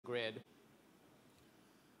grid?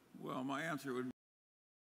 Well, my answer would be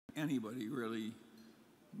anybody really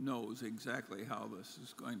knows exactly how this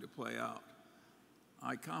is going to play out.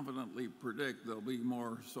 I confidently predict there'll be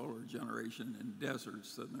more solar generation in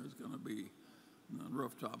deserts than there's going to be on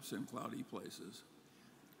rooftops in cloudy places.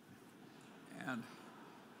 And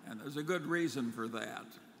there's a good reason for that.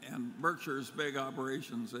 And Berkshire's big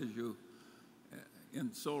operations, as you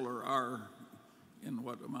in solar, are in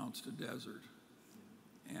what amounts to desert.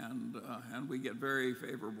 And we get very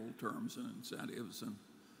favorable terms and incentives, and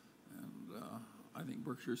I think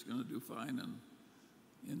Berkshire's going to do fine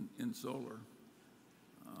in solar.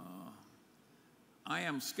 I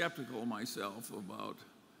am skeptical myself about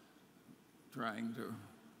trying to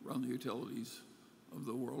run the utilities of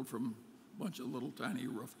the world from a bunch of little tiny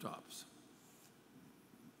rooftops.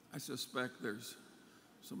 I suspect there's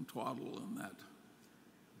some twaddle in that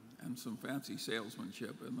and some fancy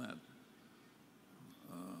salesmanship in that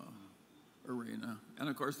arena. And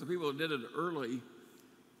of course, the people who did it early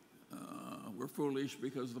were foolish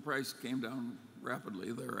because the price came down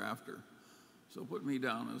rapidly thereafter. So put me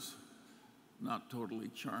down as not totally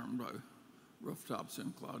charmed by rooftops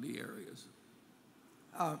in cloudy areas.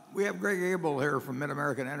 We have Greg Abel here from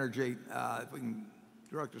Mid-American Energy. If we can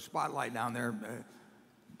direct a spotlight down there,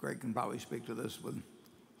 Greg can probably speak to this with a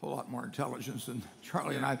whole lot more intelligence than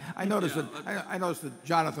Charlie and I. I noticed that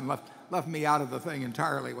Jonathan left me out of the thing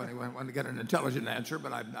entirely when he wanted to get an intelligent answer,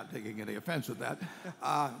 but I'm not taking any offense at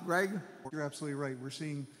that. Greg? You're absolutely right. We're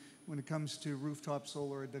seeing, when it comes to rooftop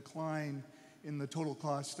solar, a decline in the total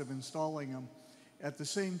cost of installing them. At the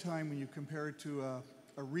same time, when you compare it to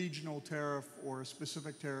a regional tariff or a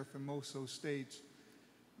specific tariff in most of those states,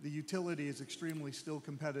 the utility is extremely still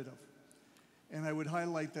competitive. And I would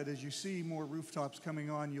highlight that as you see more rooftops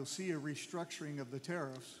coming on, you'll see a restructuring of the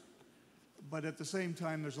tariffs. But at the same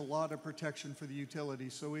time, there's a lot of protection for the utility.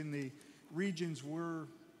 So in the regions we're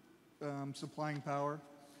supplying power,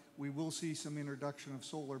 we will see some introduction of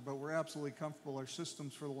solar, but we're absolutely comfortable our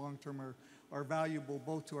systems for the long term are valuable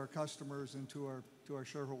both to our customers and to our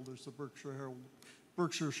shareholders, the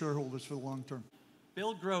Berkshire shareholders for the long term.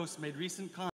 Bill Gross made recent comments